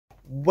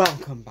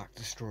Welcome back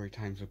to Story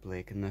Times with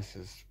Blake, and this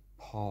is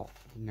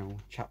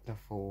chapter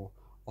 4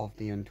 of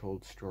the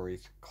Untold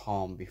Stories,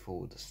 Calm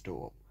Before the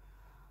Storm.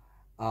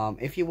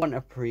 If you want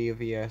a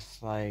previous,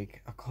 I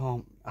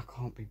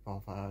can't be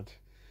bothered,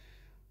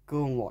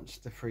 go and watch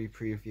the 3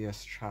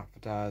 previous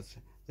chapters.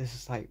 This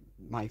is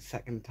my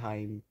second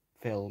time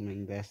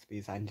filming this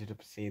because I ended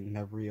up seeing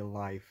the real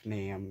life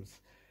names.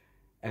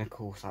 And of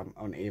course I'm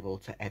unable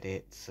to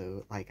edit,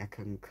 so I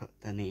couldn't cut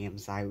the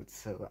names out,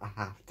 so I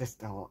have to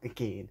start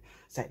again.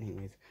 So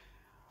anyways,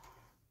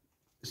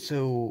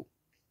 so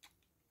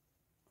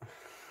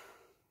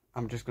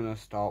I'm just gonna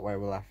start where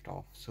we left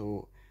off.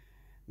 So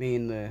me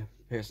and the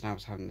person I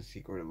was having a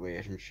secret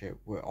relationship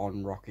were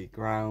on rocky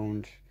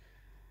ground,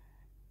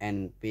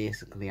 and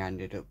basically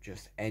ended up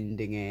just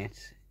ending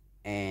it.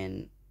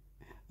 And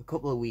a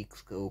couple of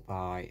weeks go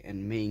by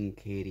and me and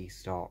Katie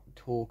start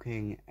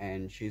talking,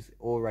 and she's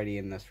already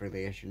in this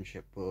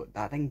relationship, but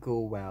that didn't go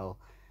well,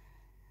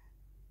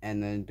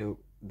 and then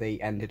they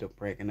ended up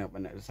breaking up.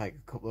 And it was a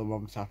couple of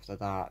months after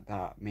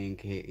that me and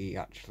Katie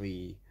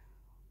actually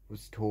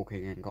was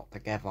talking and got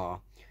together.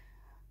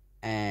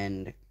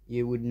 And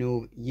you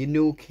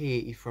know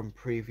Katie from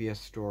previous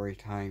story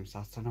times.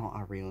 That's not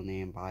her real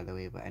name, by the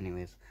way, but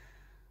anyways,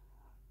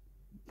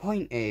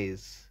 point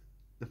is,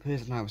 the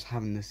person I was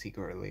having the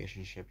secret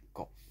relationship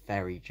got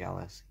very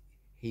jealous.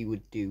 He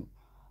would do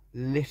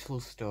little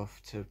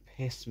stuff to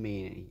piss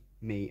me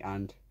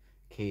and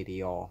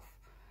Katie off,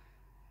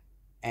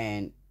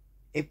 and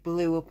it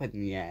blew up in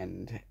the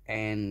end.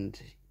 And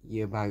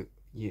you're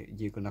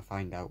gonna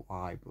find out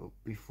why. But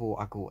before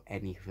I go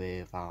any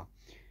further,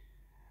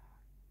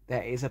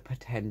 there is a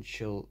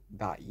potential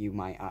that you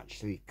might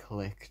actually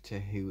click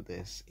to who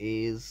this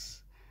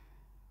is,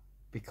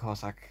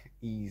 because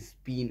he's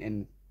been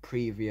in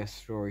previous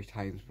story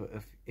times. But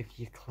if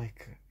you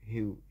click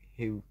who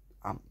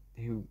I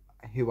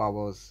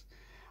was,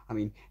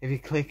 if you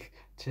click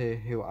to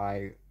who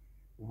I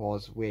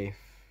was with,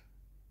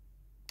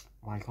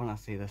 why can't I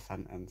say the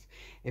sentence?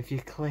 If you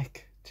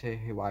click to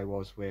who I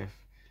was with,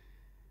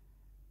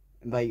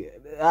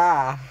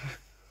 I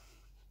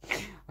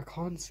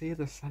can't say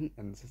the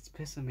sentence, it's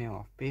pissing me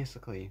off.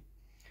 Basically,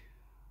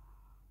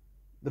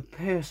 the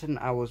person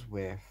I was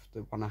with,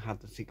 the one I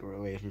had the secret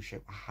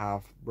relationship, I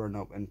have run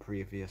up in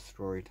previous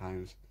story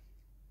times,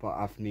 but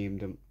I've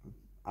named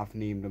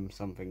him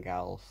something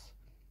else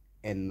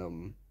in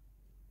them,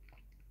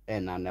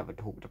 and I never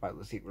talked about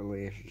the secret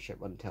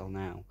relationship until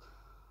now.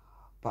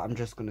 But I'm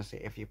just gonna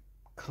say, if you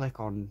click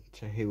on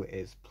to who it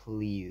is,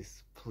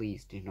 please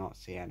do not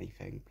say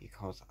anything,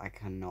 because I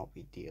cannot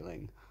be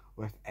dealing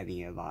with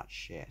any of that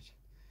shit.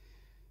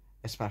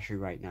 Especially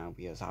right now,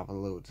 because I have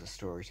loads of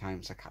story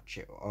times to catch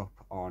it up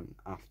on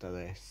after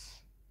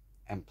this.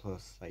 And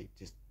plus,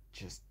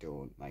 just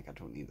don't, I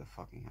don't need the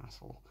fucking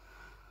hassle.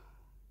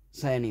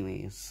 So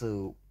anyways,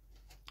 so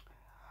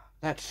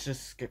let's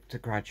just skip to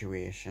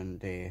graduation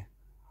day.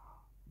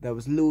 There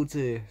was loads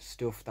of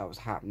stuff that was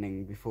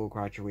happening before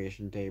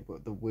graduation day,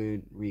 but they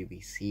weren't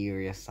really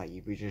serious.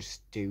 You would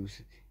just do,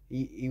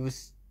 he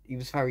was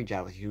very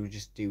jealous. He would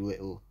just do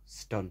little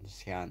stunts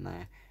here and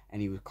there,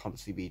 and he would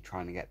constantly be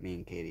trying to get me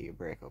and Katie to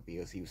break up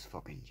because he was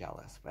fucking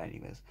jealous. But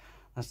anyways,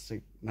 let's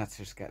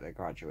just get to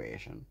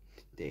graduation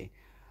day.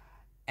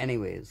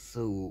 Anyways,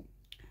 so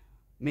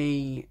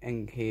me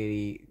and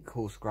Katie, of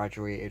course,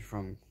 graduated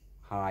from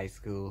high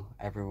school.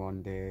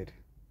 Everyone did.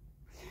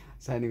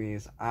 So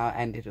anyways, I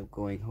ended up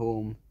going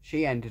home.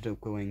 She ended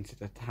up going to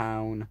the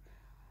town,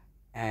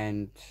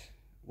 and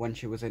when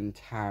she was in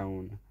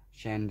town,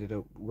 she ended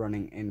up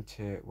running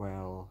into,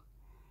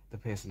 the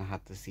person I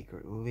had the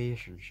secret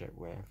relationship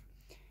with.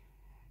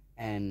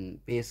 And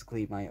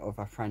basically my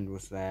other friend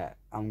was there.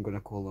 I'm gonna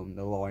call him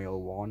the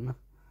loyal one.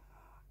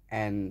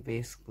 And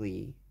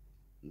basically,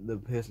 the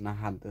person I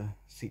had the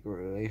secret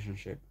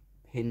relationship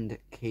pinned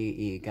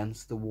Katie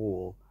against the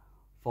wall,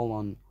 full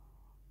on,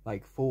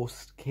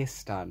 forced kiss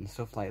stand,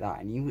 stuff like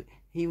that. And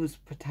he was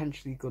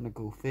potentially gonna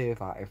go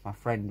further if my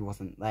friend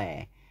wasn't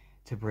there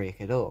to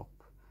break it up.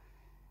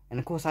 And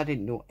of course I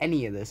didn't know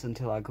any of this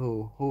until I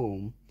go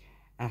home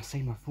and I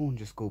see my phone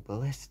just go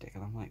ballistic,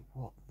 and I'm like,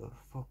 what the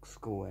fuck's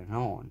going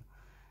on?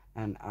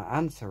 And I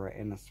answer it,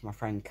 and it's my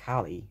friend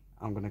Callie.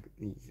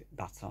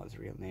 That's not his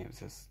real name,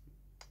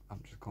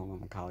 I'm just calling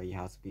him Callie. He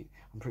has been,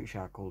 I'm pretty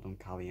sure I called him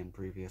Callie in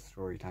previous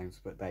story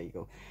times, but there you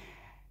go.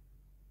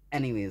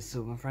 Anyways,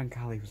 so my friend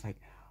Callie was like,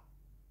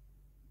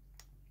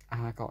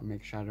 I gotta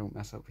make sure I don't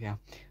mess up here.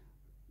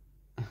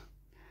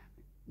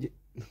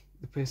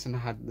 The person I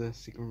had the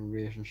secret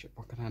relationship,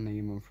 what can I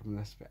name him from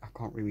this bit? I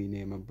can't really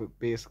name him, but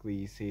basically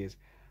he says,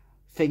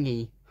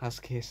 Thingy has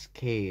kissed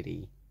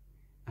Katie.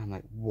 I'm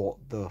like, what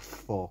the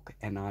fuck?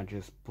 And I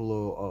just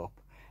blow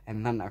up.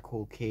 And then I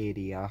call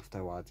Katie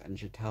afterwards, and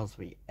she tells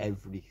me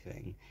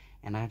everything.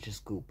 And I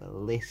just go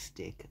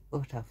ballistic,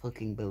 utter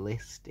fucking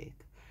ballistic.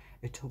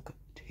 It took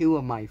 2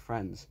 of my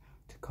friends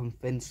to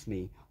convince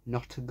me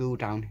not to go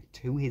down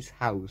to his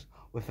house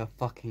with a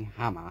fucking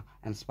hammer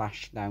and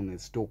smash down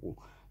his door,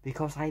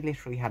 because I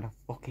literally had a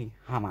fucking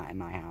hammer in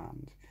my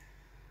hand.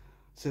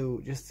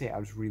 So just say I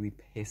was really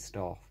pissed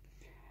off,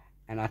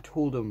 and I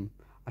told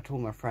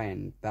my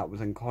friend that was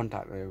in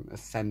contact with him to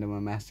send him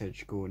a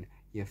message going,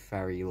 "You're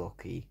very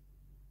lucky,"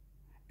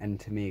 and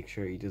to make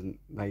sure he doesn't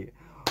like.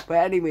 But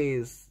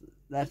anyways,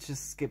 let's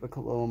just skip a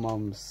couple of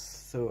months.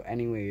 So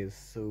anyways,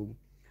 so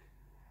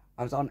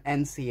I was on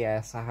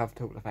NCS. I have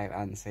talked about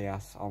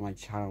NCS on my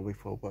channel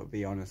before, but to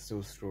be honest,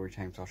 those story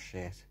times are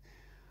shit.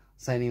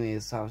 So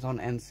anyways, so I was on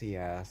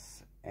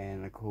NCS,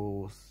 and of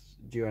course,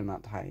 during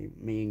that time,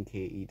 me and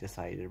Katie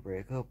decided to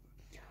break up.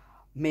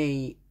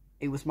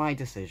 It was my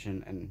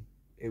decision, and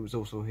it was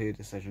also her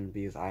decision,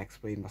 because I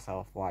explained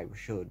myself why we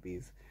should,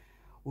 because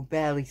we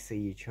barely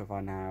see each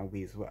other now,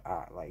 because we're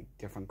at, like,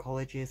 different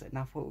colleges, and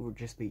I thought it would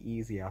just be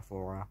easier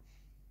for her.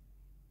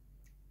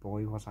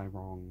 Boy, was I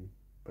wrong,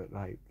 but,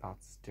 like,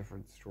 that's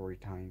different story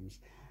times.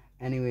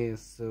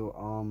 Anyways,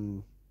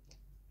 so,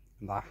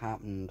 that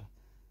happened.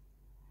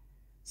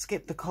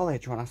 Skipped the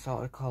college when I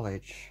started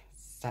college.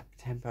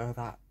 September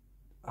that,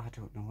 I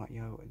don't know what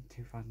year, in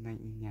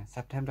 2019, yeah,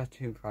 September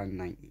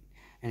 2019.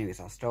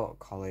 Anyways, I started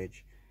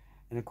college,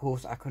 and of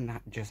course I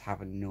couldn't just have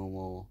a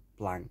normal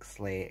blank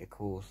slate. Of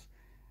course,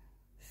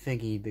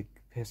 Figgy, the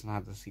person I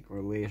had the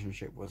secret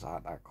relationship, was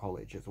at that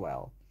college as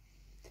well.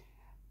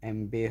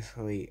 And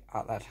basically,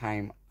 at that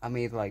time, I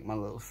made like my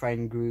little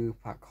friend group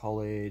at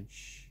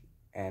college,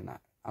 and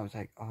I was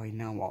like, oh, you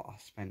know what, I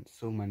spent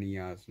so many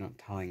years not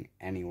telling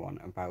anyone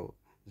about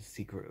the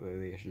secret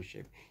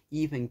relationship.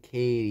 Even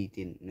Katie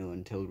didn't know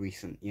until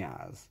recent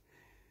years.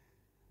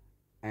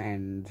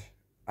 And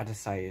I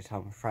decided to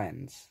tell my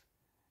friends,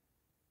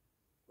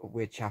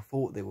 which I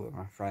thought they were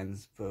my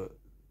friends, but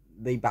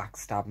they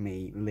backstabbed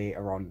me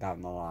later on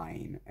down the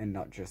line, and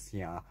not just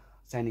yeah.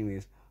 So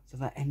anyways, so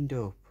they end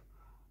up,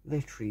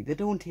 literally, they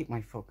don't take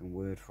my fucking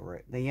word for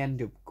it. They end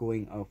up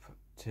going up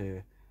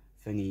to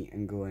Thingy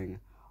and going,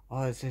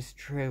 oh, is this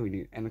true?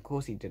 And of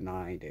course he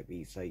denied it.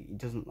 He's like, he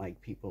doesn't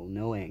like people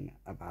knowing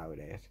about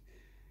it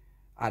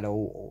at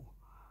all.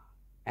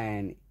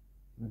 And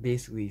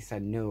basically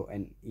said no,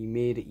 and he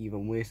made it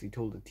even worse. He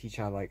told the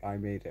teacher, like, I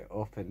made it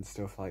up and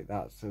stuff like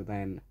that. So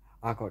then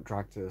I got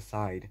dragged to the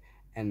side,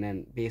 and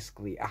then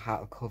basically I had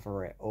to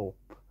cover it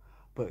up.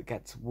 But it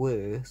gets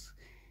worse.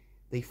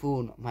 They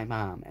phoned my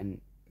mum,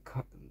 and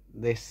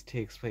this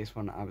takes place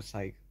when I was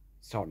like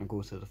starting to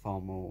go to the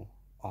farm more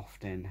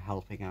often,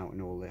 helping out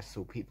and all this,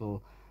 so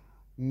people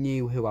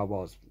knew who I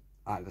was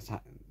at the time.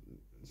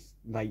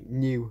 Like,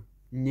 knew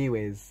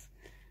is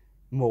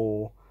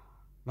more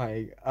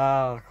like,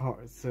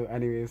 so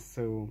anyways,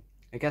 so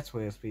it gets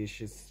worse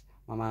because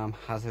my mum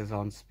has us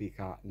on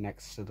speaker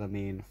next to the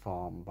main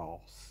farm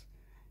boss.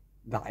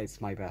 That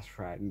is my best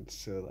friend.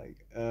 So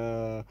like,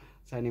 so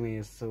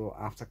anyways, so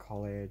after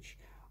college,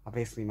 I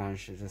basically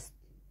managed to just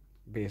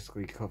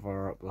basically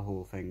cover up the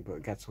whole thing, but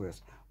it gets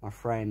worse. My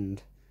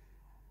friend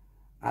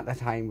at the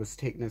time was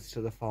taking us to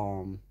the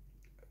farm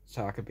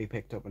so I could be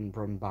picked up and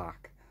run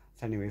back.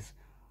 So anyways,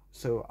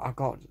 so I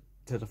got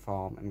to the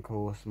farm, and of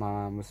course my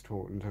mum was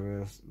talking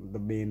to us, the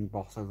main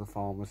boss of the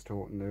farm was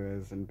talking to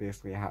us, and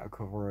basically I had to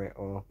cover it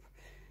up.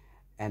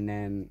 And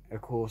then of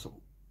course,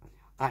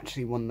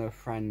 actually one of the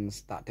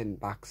friends that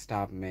didn't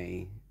backstab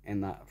me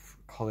in that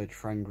college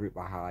friend group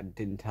I had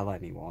didn't tell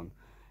anyone,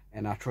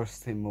 and I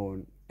trust him more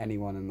than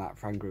anyone in that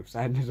friend group, so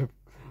I ended up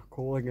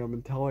calling him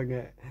and telling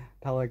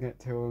it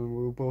to him.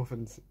 We were both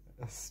in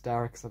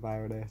hysterics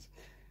about it.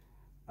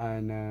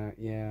 And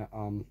yeah,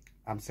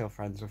 I'm still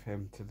friends with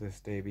him to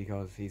this day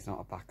because he's not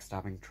a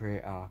backstabbing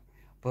traitor.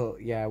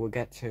 But yeah, we'll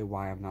get to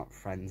why I'm not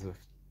friends with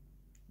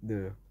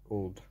the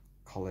old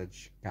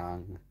college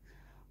gang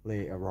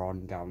later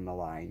on down the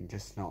line,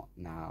 just not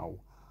now.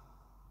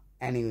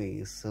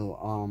 Anyways,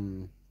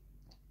 so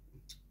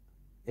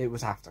it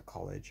was after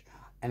college.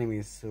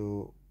 Anyways,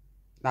 so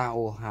that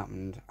all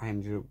happened. I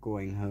ended up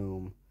going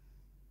home,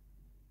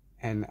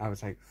 and I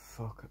was like,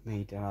 fuck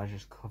me, did I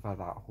just cover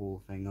that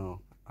whole thing up?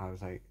 I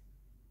was like,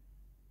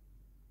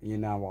 you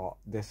know what,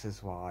 this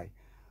is why.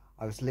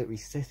 I was literally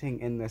sitting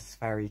in this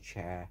very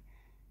chair.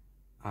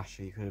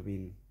 Actually, it could have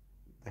been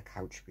the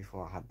couch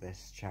before I had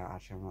this chair.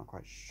 Actually, I'm not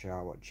quite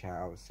sure what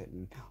chair I was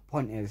sitting.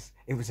 Point is,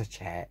 it was a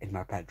chair in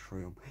my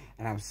bedroom,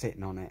 and I was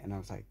sitting on it, and I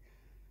was like,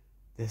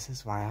 this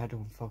is why I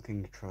don't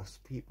fucking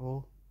trust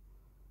people.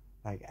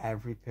 Like,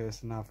 every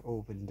person I've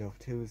opened up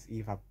to is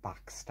either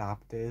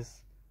backstabbed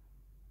us,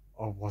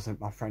 or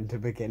wasn't my friend to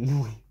begin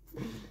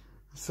with.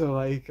 So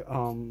like,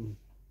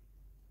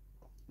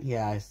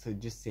 yeah, so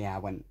just, yeah, I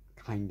went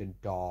kind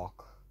of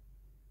dark.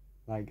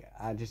 Like,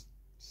 I just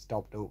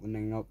stopped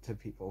opening up to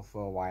people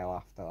for a while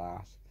after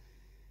that.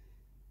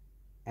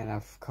 And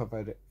I've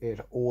covered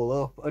it all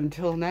up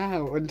until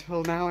now.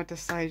 Until now I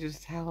decided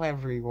to tell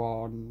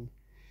everyone.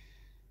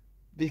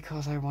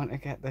 Because I want to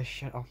get this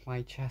shit off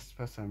my chest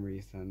for some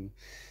reason.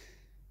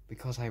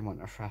 Because I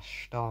want a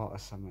fresh start or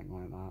something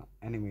like that.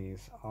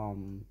 Anyways,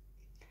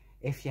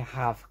 if you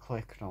have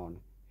clicked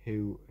on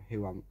who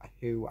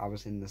I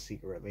was in the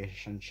secret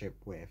relationship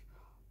with,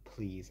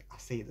 please, I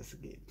say this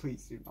again,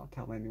 please do not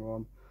tell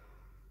anyone.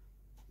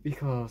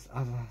 Because,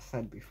 as I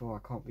said before,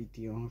 I can't be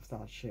dealing with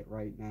that shit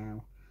right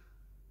now.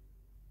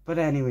 But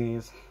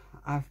anyways,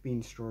 I've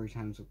been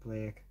Storytimes with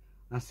Blake.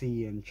 I'll see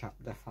you in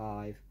chapter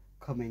 5,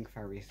 coming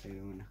very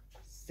soon.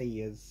 See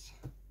yous.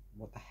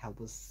 What the hell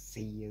was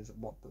see yous?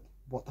 What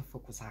the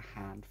fuck was that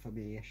hand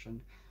formation?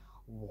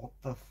 What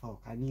the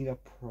fuck? I need a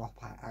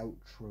proper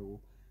outro.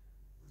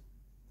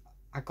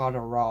 I got a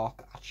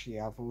rock. Actually,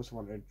 I've always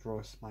wanted to draw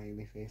a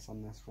smiley face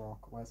on this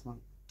rock. Where's my...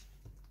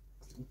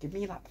 Give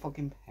me that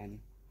fucking pen.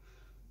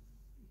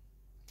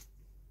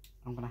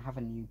 I'm gonna have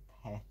a new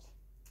pet.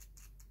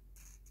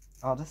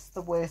 Oh, this is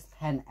the worst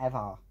pen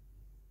ever.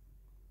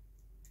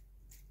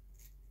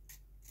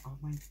 Oh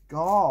my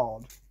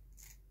god.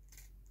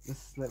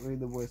 This is literally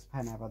the worst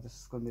pen ever. This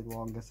is gonna be the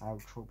longest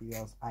outro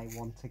because I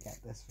want to get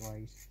this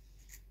right.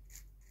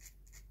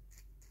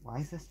 Why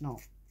is this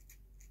not?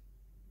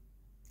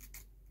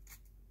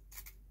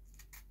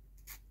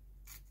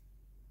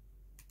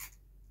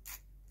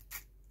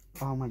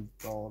 Oh my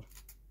god.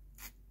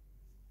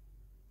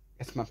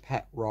 It's my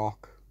pet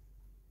rock.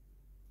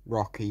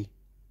 Rocky.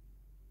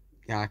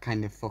 Yeah, I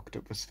kind of fucked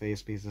up his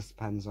face because this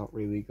pen's not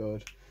really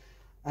good.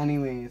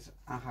 Anyways,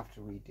 I'll have to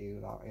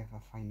redo that if I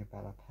find a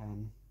better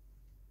pen.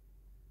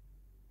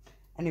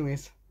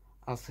 Anyways,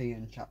 I'll see you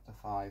in chapter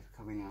 5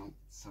 coming out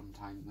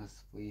sometime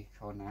this week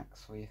or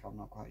next week. I'm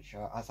not quite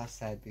sure. As I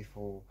said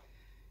before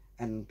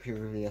in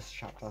previous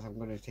chapters, I'm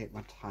going to take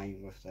my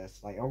time with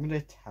this. Like, I'm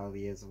going to tell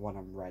you when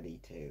I'm ready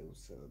to.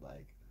 So,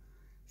 like,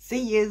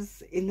 see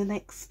yous in the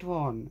next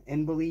one.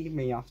 And believe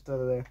me, after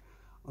the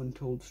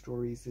Untold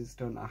Stories is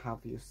done, I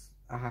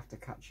have to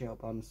catch you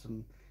up on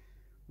some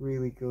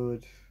really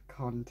good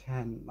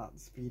content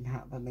that's been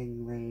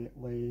happening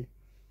lately.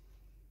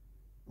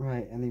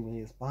 Right,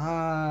 anyways,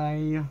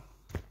 bye.